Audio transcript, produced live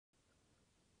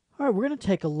All right, we're going to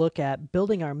take a look at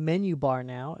building our menu bar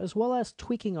now, as well as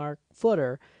tweaking our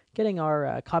footer, getting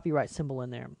our copyright symbol in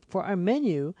there. For our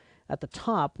menu at the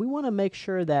top, we want to make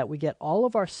sure that we get all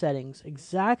of our settings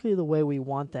exactly the way we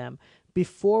want them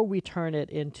before we turn it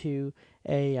into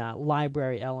a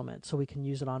library element, so we can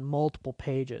use it on multiple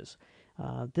pages.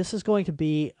 This is going to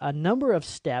be a number of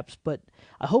steps, but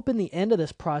I hope in the end of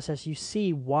this process you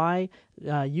see why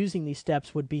using these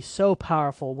steps would be so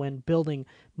powerful when building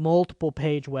multiple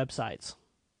page websites.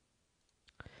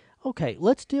 Okay,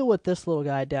 let's deal with this little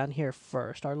guy down here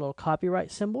first, our little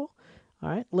copyright symbol. All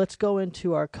right, let's go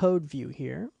into our code view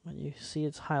here, and you see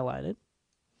it's highlighted.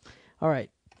 All right,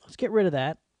 let's get rid of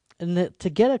that. And to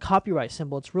get a copyright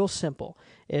symbol, it's real simple.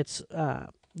 It's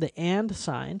the and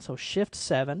sign, so Shift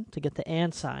 7 to get the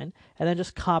and sign, and then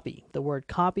just copy, the word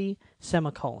copy,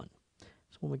 semicolon.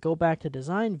 So when we go back to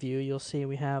design view, you'll see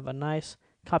we have a nice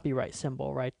copyright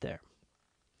symbol right there.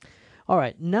 All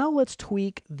right, now let's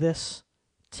tweak this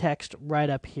text right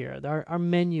up here, our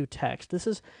menu text. This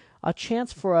is a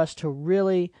chance for us to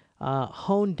really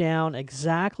hone down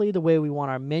exactly the way we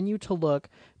want our menu to look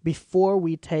before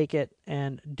we take it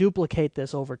and duplicate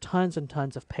this over tons and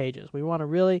tons of pages. We want to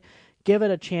really give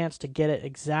it a chance to get it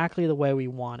exactly the way we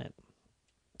want it.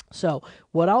 So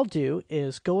what I'll do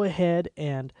is go ahead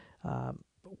and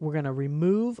we're going to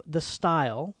remove the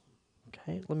style.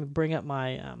 Okay, let me bring up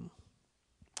my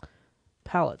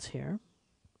palettes here.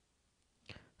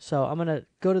 So I'm going to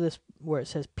go to this where it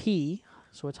says P,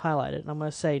 so it's highlighted, and I'm going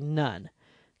to say none.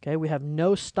 Okay, we have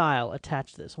no style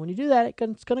attached to this. When you do that,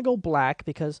 it's going to go black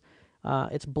because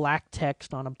it's black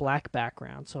text on a black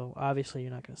background, so obviously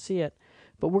you're not going to see it.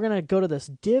 But we're going to go to this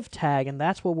div tag, and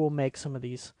that's where we'll make some of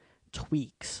these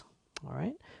tweaks. All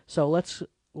right, so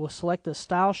we'll select the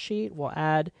style sheet. We'll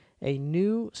add a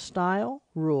new style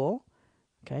rule.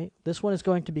 Okay, this one is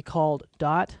going to be called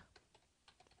dot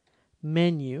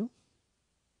menu.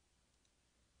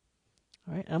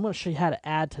 All right, and I'm going to show you how to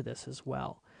add to this as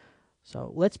well.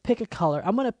 So let's pick a color.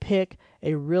 I'm going to pick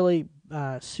a really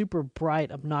super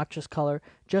bright, obnoxious color,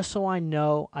 just so I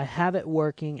know I have it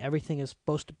working. Everything is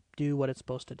supposed to do what it's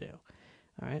supposed to do.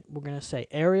 All right, we're going to say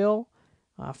Arial.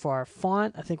 For our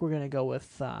font, I think we're going to go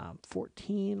with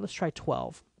 14. Let's try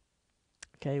 12.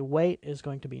 Okay, weight is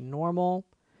going to be normal.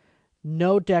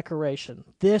 No decoration.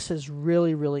 This is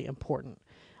really, really important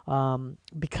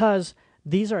because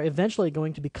these are eventually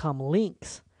going to become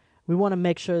links. We want to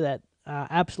make sure that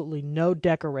absolutely no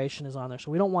decoration is on there. So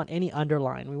we don't want any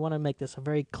underline. We want to make this a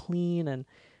very clean and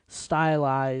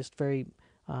stylized, very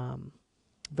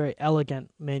very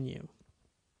elegant menu.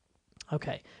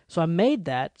 Okay, so I made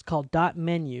that. It's called dot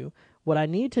menu. What I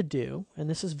need to do, and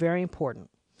this is very important,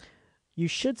 you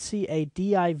should see a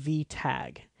div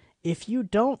tag. If you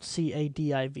don't see a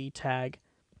div tag,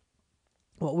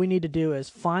 what we need to do is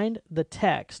find the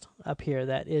text up here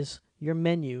that is your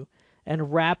menu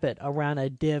and wrap it around a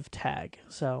div tag.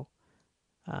 So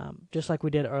just like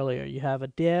we did earlier, you have a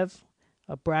div,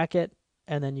 a bracket,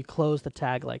 and then you close the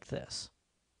tag like this.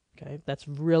 Okay, that's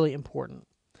really important.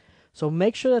 So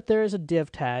make sure that there is a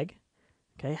div tag.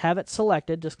 Okay, have it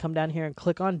selected. Just come down here and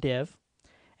click on div.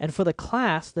 And for the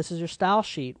class, this is your style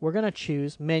sheet. We're going to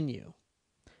choose menu.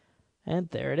 And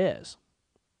there it is.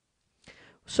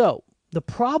 So the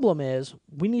problem is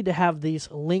we need to have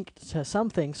these linked to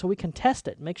something so we can test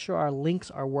it, make sure our links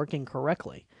are working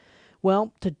correctly.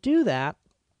 Well, to do that,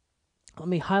 let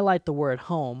me highlight the word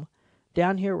home.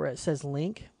 Down here where it says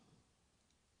link,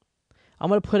 I'm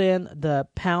going to put in the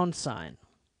pound sign,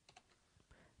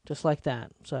 just like that.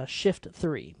 So Shift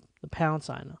 3, the pound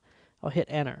sign. I'll hit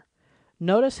enter.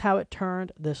 Notice how it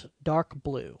turned this dark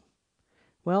blue.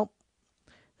 Well,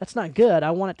 that's not good.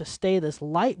 I want it to stay this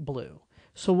light blue.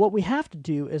 So what we have to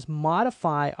do is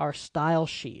modify our style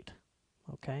sheet.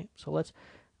 Okay, so let's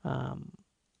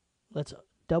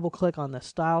double click on the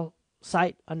style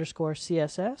site underscore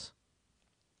CSS.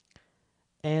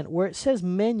 And where it says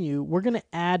menu, we're going to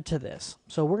add to this.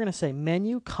 So we're going to say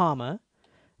menu, comma,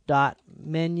 dot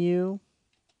menu,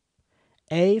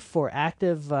 A for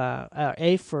active,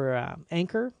 A for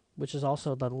anchor, which is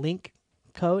also the link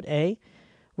code A.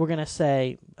 We're going to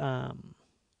say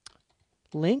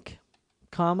link,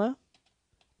 comma,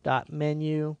 dot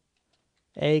menu,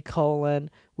 A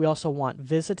colon. We also want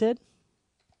visited.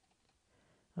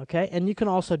 Okay, and you can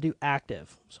also do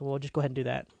active. So we'll just go ahead and do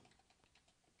that.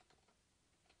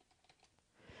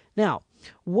 Now,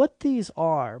 what these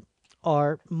are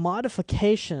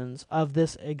modifications of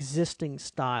this existing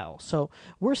style. So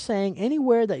we're saying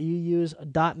anywhere that you use a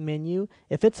dot menu,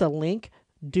 if it's a link,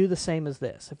 do the same as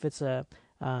this. If it's a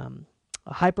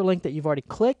hyperlink that you've already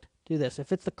clicked, do this.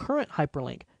 If it's the current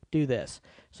hyperlink, do this.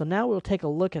 So now we'll take a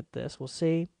look at this. We'll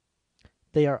see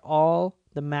they are all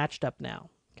matched up now.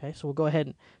 Okay, so we'll go ahead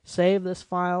and save this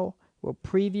file. We'll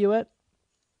preview it.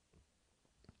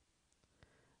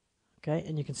 Okay,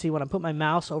 and you can see when I put my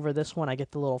mouse over this one, I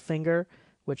get the little finger,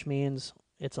 which means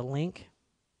it's a link.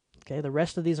 Okay, the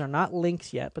rest of these are not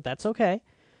links yet, but that's okay.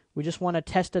 We just want to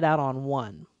test it out on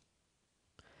one.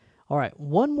 All right,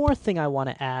 one more thing I want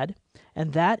to add,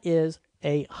 and that is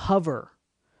a hover.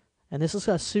 And this is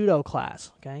a pseudo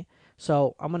class, okay?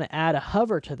 So I'm going to add a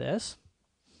hover to this.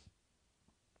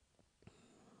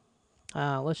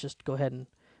 Let's just go ahead and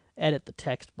edit the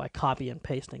text by copy and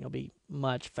pasting. It'll be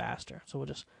much faster. So we'll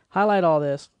just highlight all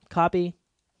this, copy,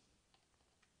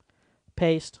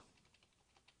 paste,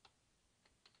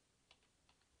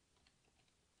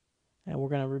 and we're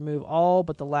going to remove all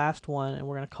but the last one, and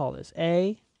we're going to call this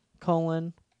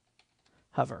A:hover.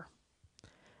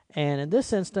 And in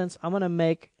this instance, I'm going to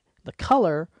make the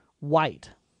color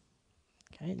white.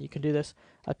 Okay, and you can do this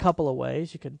a couple of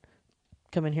ways. You could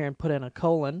come in here and put in a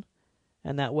colon,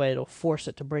 and that way it'll force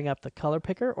it to bring up the color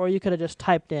picker, or you could have just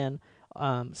typed in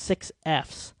 6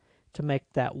 Fs to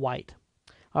make that white.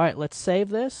 All right, let's save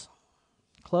this,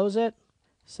 close it,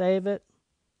 save it,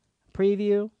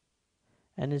 preview,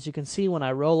 and as you can see when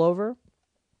I roll over,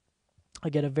 I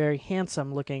get a very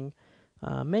handsome looking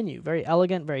menu, very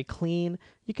elegant, very clean.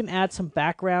 You can add some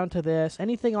background to this.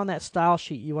 Anything on that style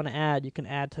sheet you want to add, you can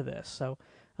add to this. So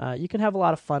you can have a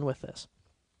lot of fun with this.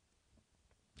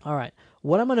 All right,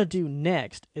 what I'm going to do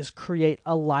next is create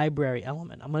a library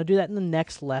element. I'm going to do that in the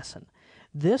next lesson.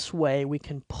 This way we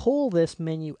can pull this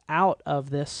menu out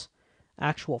of this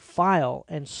actual file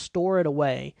and store it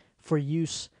away for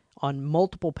use on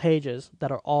multiple pages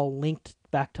that are all linked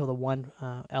back to the one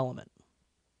element.